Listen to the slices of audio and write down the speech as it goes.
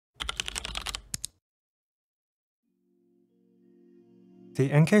The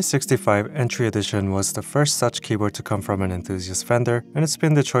NK65 Entry Edition was the first such keyboard to come from an enthusiast vendor, and it's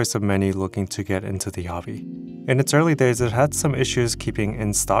been the choice of many looking to get into the hobby. In its early days, it had some issues keeping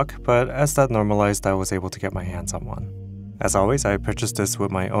in stock, but as that normalized, I was able to get my hands on one. As always, I purchased this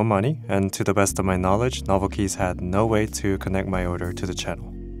with my own money, and to the best of my knowledge, Novelkeys had no way to connect my order to the channel.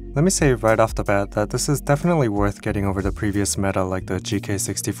 Let me say right off the bat that this is definitely worth getting over the previous meta like the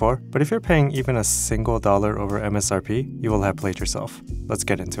GK64, but if you're paying even a single dollar over MSRP, you will have played yourself. Let's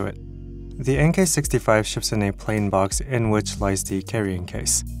get into it. The NK65 ships in a plain box in which lies the carrying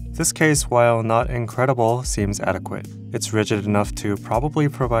case. This case, while not incredible, seems adequate. It's rigid enough to probably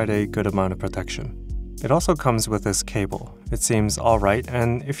provide a good amount of protection. It also comes with this cable. It seems alright,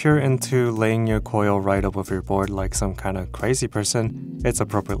 and if you're into laying your coil right above your board like some kind of crazy person, it's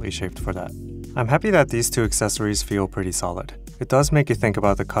appropriately shaped for that. I'm happy that these two accessories feel pretty solid. It does make you think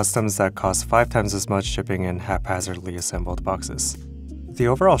about the customs that cost 5 times as much shipping in haphazardly assembled boxes. The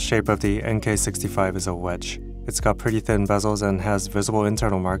overall shape of the NK65 is a wedge. It's got pretty thin bezels and has visible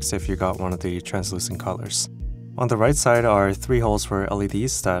internal marks if you got one of the translucent colors. On the right side are 3 holes for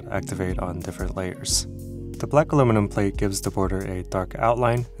LEDs that activate on different layers. The black aluminum plate gives the border a dark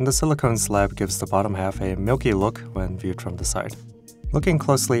outline, and the silicone slab gives the bottom half a milky look when viewed from the side. Looking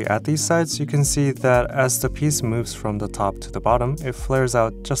closely at these sides, you can see that as the piece moves from the top to the bottom, it flares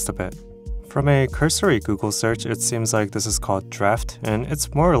out just a bit. From a cursory Google search, it seems like this is called draft, and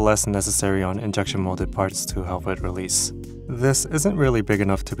it's more or less necessary on injection molded parts to help it release. This isn't really big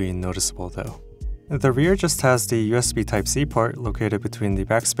enough to be noticeable though. The rear just has the USB Type-C port located between the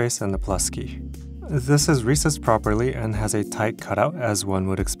backspace and the plus key. This is recessed properly and has a tight cutout as one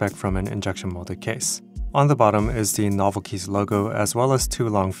would expect from an injection molded case. On the bottom is the Novelkeys logo as well as 2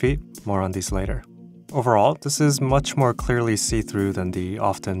 long feet, more on these later. Overall, this is much more clearly see-through than the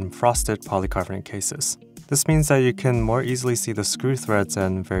often frosted polycarbonate cases. This means that you can more easily see the screw threads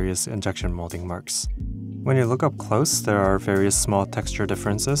and various injection molding marks. When you look up close, there are various small texture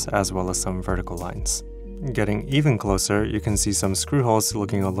differences as well as some vertical lines. Getting even closer, you can see some screw holes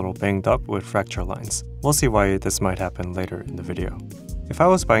looking a little banged up with fracture lines. We'll see why this might happen later in the video. If I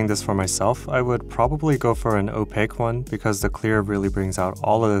was buying this for myself, I would probably go for an opaque one because the clear really brings out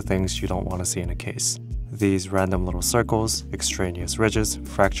all of the things you don't want to see in a case. These random little circles, extraneous ridges,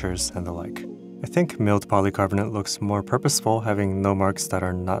 fractures, and the like. I think milled polycarbonate looks more purposeful, having no marks that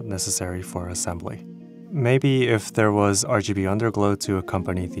are not necessary for assembly. Maybe if there was RGB underglow to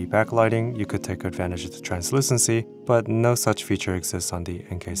accompany the backlighting, you could take advantage of the translucency, but no such feature exists on the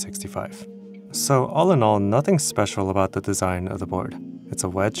NK65. So all in all, nothing special about the design of the board. It's a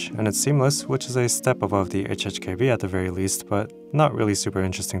wedge, and it's seamless, which is a step above the HHKB at the very least, but not really super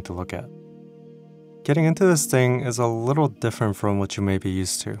interesting to look at. Getting into this thing is a little different from what you may be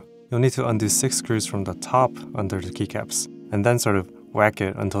used to. You'll need to undo 6 screws from the top under the keycaps, and then sort of whack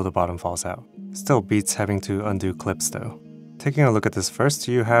it until the bottom falls out. Still beats having to undo clips though. Taking a look at this first,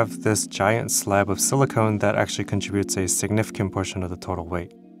 you have this giant slab of silicone that actually contributes a significant portion of the total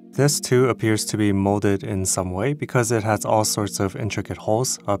weight. This too appears to be molded in some way because it has all sorts of intricate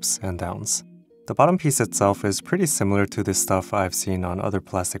holes, ups and downs. The bottom piece itself is pretty similar to the stuff I've seen on other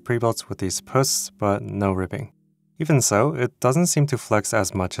plastic pre-builts with these posts, but no ribbing. Even so, it doesn't seem to flex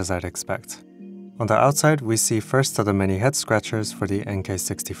as much as I'd expect. On the outside, we see first of the many head scratchers for the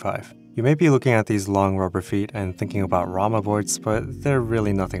NK65. You may be looking at these long rubber feet and thinking about Rama boards, but they're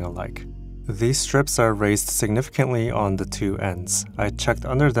really nothing alike. These strips are raised significantly on the 2 ends. I checked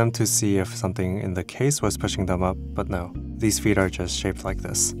under them to see if something in the case was pushing them up, but no. These feet are just shaped like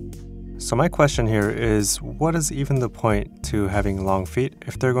this. So my question here is, what is even the point to having long feet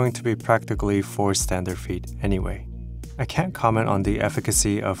if they're going to be practically 4 standard feet anyway? I can't comment on the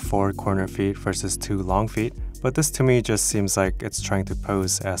efficacy of 4 corner feet versus 2 long feet, but this to me just seems like it's trying to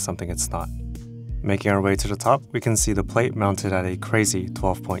pose as something it's not. Making our way to the top, we can see the plate mounted at a crazy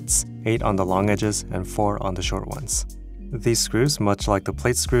 12 points, 8 on the long edges and 4 on the short ones. These screws, much like the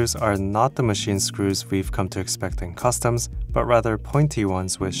plate screws, are not the machine screws we've come to expect in customs, but rather pointy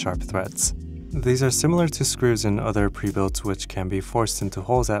ones with sharp threads. These are similar to screws in other pre-builts which can be forced into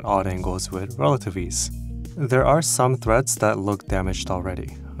holes at odd angles with relative ease. There are some threads that look damaged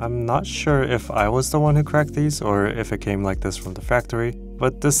already. I'm not sure if I was the one who cracked these or if it came like this from the factory,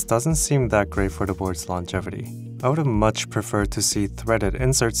 but this doesn't seem that great for the board's longevity. I would have much preferred to see threaded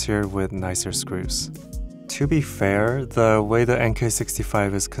inserts here with nicer screws. To be fair, the way the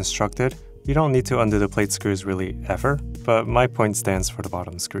NK65 is constructed, you don't need to undo the plate screws really ever, but my point stands for the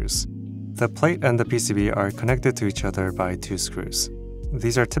bottom screws. The plate and the PCB are connected to each other by 2 screws.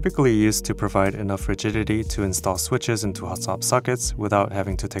 These are typically used to provide enough rigidity to install switches into hot swap sockets without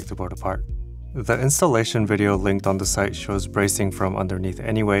having to take the board apart. The installation video linked on the site shows bracing from underneath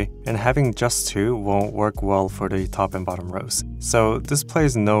anyway, and having just two won't work well for the top and bottom rows. So this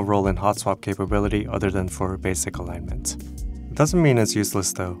plays no role in hot swap capability other than for basic alignment. Doesn't mean it's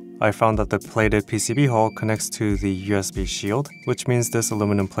useless though. I found that the plated PCB hole connects to the USB shield, which means this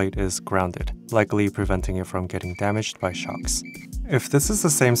aluminum plate is grounded, likely preventing it from getting damaged by shocks. If this is the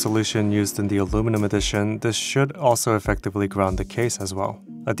same solution used in the aluminum edition, this should also effectively ground the case as well.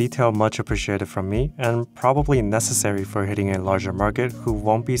 A detail much appreciated from me, and probably necessary for hitting a larger market who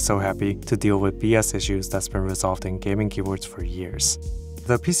won't be so happy to deal with BS issues that's been resolved in gaming keyboards for years.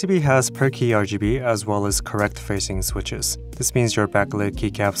 The PCB has per-key RGB as well as correct facing switches. This means your backlit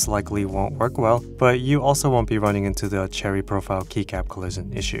keycaps likely won't work well, but you also won't be running into the cherry profile keycap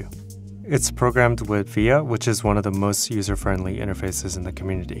collision issue. It's programmed with VIA, which is one of the most user-friendly interfaces in the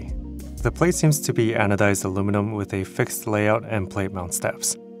community. The plate seems to be anodized aluminum with a fixed layout and plate mount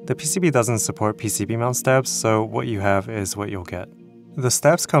stabs. The PCB doesn't support PCB mount stabs, so what you have is what you'll get. The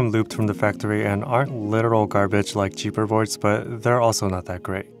stabs come looped from the factory and aren't literal garbage like cheaper boards, but they're also not that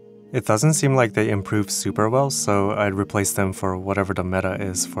great. It doesn't seem like they improve super well, so I'd replace them for whatever the meta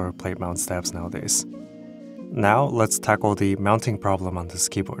is for plate mount stabs nowadays. Now let's tackle the mounting problem on this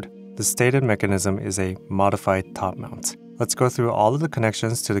keyboard. The stated mechanism is a modified top mount. Let's go through all of the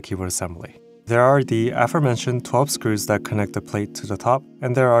connections to the keyboard assembly. There are the aforementioned 12 screws that connect the plate to the top,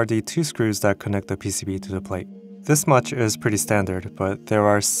 and there are the 2 screws that connect the PCB to the plate. This much is pretty standard, but there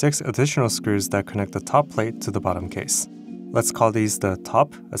are 6 additional screws that connect the top plate to the bottom case. Let's call these the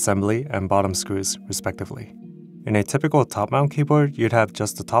top, assembly, and bottom screws, respectively. In a typical top mount keyboard, you'd have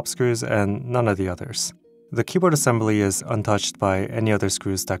just the top screws and none of the others. The keyboard assembly is untouched by any other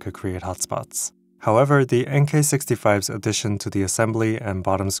screws that could create hotspots. However, the NK65's addition to the assembly and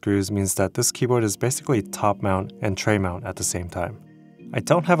bottom screws means that this keyboard is basically top mount and tray mount at the same time. I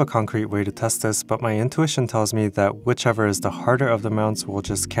don't have a concrete way to test this, but my intuition tells me that whichever is the harder of the mounts will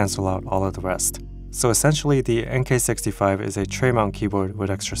just cancel out all of the rest. So essentially, the NK65 is a tray mount keyboard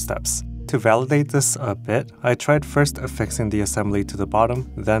with extra steps. To validate this a bit, I tried first affixing the assembly to the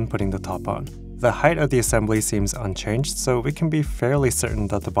bottom, then putting the top on. The height of the assembly seems unchanged, so we can be fairly certain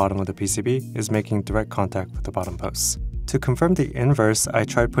that the bottom of the PCB is making direct contact with the bottom posts. To confirm the inverse, I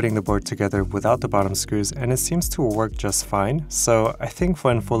tried putting the board together without the bottom screws and it seems to work just fine, so I think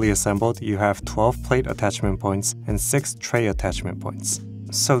when fully assembled you have 12 plate attachment points and 6 tray attachment points.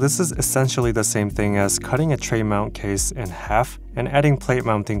 So this is essentially the same thing as cutting a tray mount case in half and adding plate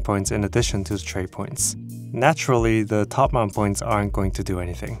mounting points in addition to the tray points. Naturally, the top mount points aren't going to do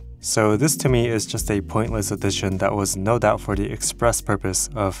anything. So this to me is just a pointless addition that was no doubt for the express purpose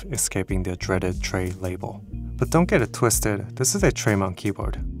of escaping the dreaded tray label. But don't get it twisted, this is a tray mount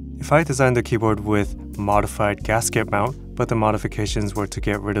keyboard. If I designed the keyboard with modified gasket mount, but the modifications were to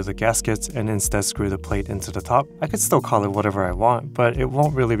get rid of the gaskets and instead screw the plate into the top, I could still call it whatever I want, but it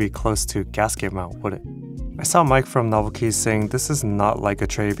won't really be close to gasket mount, would it? I saw Mike from Novel Keys saying this is not like a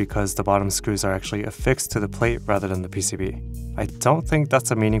tray because the bottom screws are actually affixed to the plate rather than the PCB. I don't think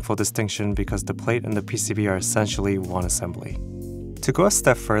that's a meaningful distinction because the plate and the PCB are essentially one assembly. To go a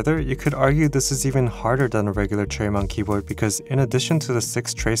step further, you could argue this is even harder than a regular tray mount keyboard because in addition to the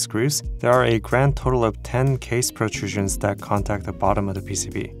 6 tray screws, there are a grand total of 10 case protrusions that contact the bottom of the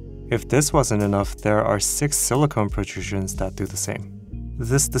PCB. If this wasn't enough, there are 6 silicone protrusions that do the same.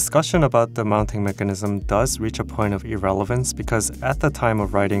 This discussion about the mounting mechanism does reach a point of irrelevance because at the time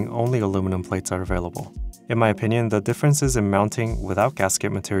of writing, only aluminum plates are available. In my opinion, the differences in mounting without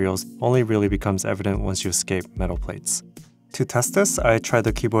gasket materials only really becomes evident once you escape metal plates. To test this, I tried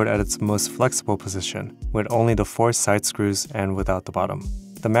the keyboard at its most flexible position, with only the 4 side screws and without the bottom.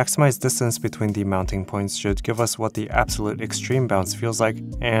 The maximized distance between the mounting points should give us what the absolute extreme bounce feels like,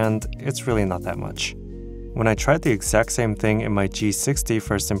 and it's really not that much. When I tried the exact same thing in my G60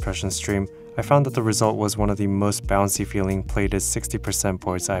 first impression stream, I found that the result was one of the most bouncy feeling plated 60%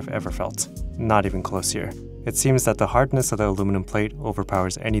 boards I've ever felt. Not even close here. It seems that the hardness of the aluminum plate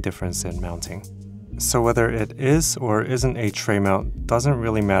overpowers any difference in mounting. So whether it is or isn't a tray mount doesn't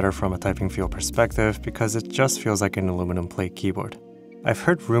really matter from a typing feel perspective because it just feels like an aluminum plate keyboard. I've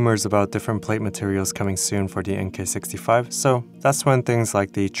heard rumors about different plate materials coming soon for the NK65, so that's when things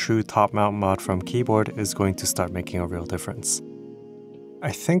like the true top mount mod from keyboard is going to start making a real difference.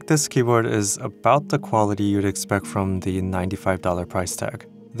 I think this keyboard is about the quality you'd expect from the $95 price tag.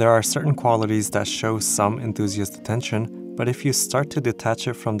 There are certain qualities that show some enthusiast attention, but if you start to detach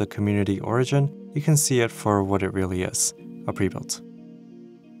it from the community origin, you can see it for what it really is, a Prebuilt.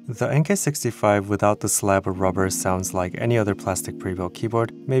 The NK65 without the slab of rubber sounds like any other plastic Prebuilt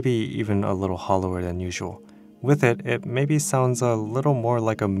keyboard, maybe even a little hollower than usual. With it, it maybe sounds a little more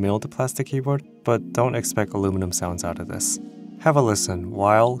like a milled plastic keyboard, but don't expect aluminum sounds out of this. Have a listen,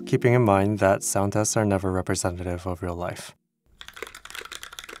 while keeping in mind that sound tests are never representative of real life.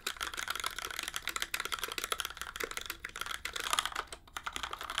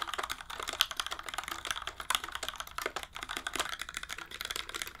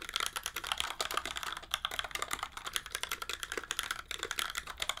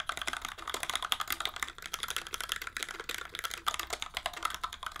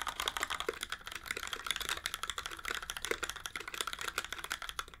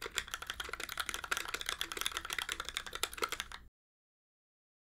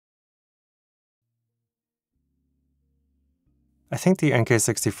 I think the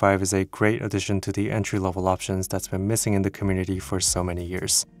NK65 is a great addition to the entry-level options that's been missing in the community for so many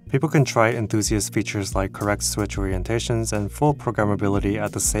years. People can try enthusiast features like correct switch orientations and full programmability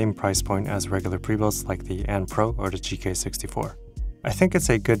at the same price point as regular prebuilts like the AN Pro or the GK64. I think it's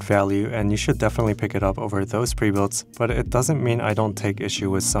a good value and you should definitely pick it up over those prebuilts, but it doesn't mean I don't take issue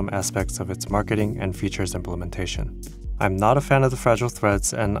with some aspects of its marketing and features implementation. I'm not a fan of the fragile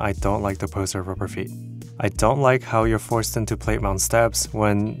threads and I don't like the poser rubber feet. I don't like how you're forced into plate mount stabs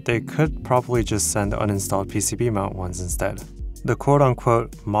when they could probably just send uninstalled PCB mount ones instead. The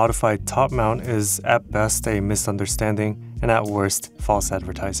quote-unquote modified top mount is at best a misunderstanding and at worst false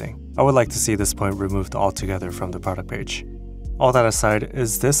advertising. I would like to see this point removed altogether from the product page. All that aside,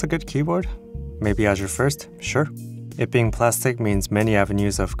 is this a good keyboard? Maybe as your first? Sure. It being plastic means many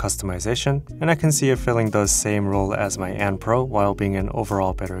avenues of customization, and I can see it filling the same role as my AN Pro while being an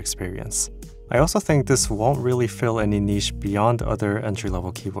overall better experience. I also think this won't really fill any niche beyond other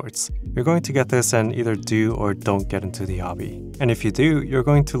entry-level keyboards. You're going to get this and either do or don't get into the hobby. And if you do, you're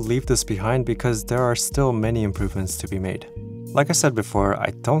going to leave this behind because there are still many improvements to be made. Like I said before, I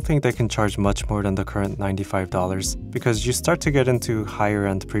don't think they can charge much more than the current $95 because you start to get into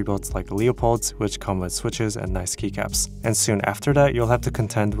higher-end pre-builts like Leopold's, which come with switches and nice keycaps. And soon after that, you'll have to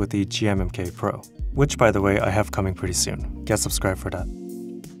contend with the GMMK Pro, which by the way, I have coming pretty soon. Get subscribed for that.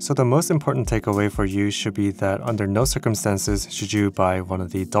 So the most important takeaway for you should be that under no circumstances should you buy one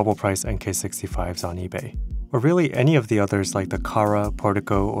of the double-price NK65s on eBay, or really any of the others like the Kara,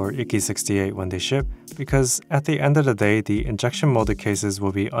 Portico, or NK68 when they ship, because at the end of the day, the injection molded cases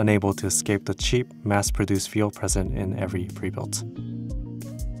will be unable to escape the cheap, mass-produced feel present in every pre-built.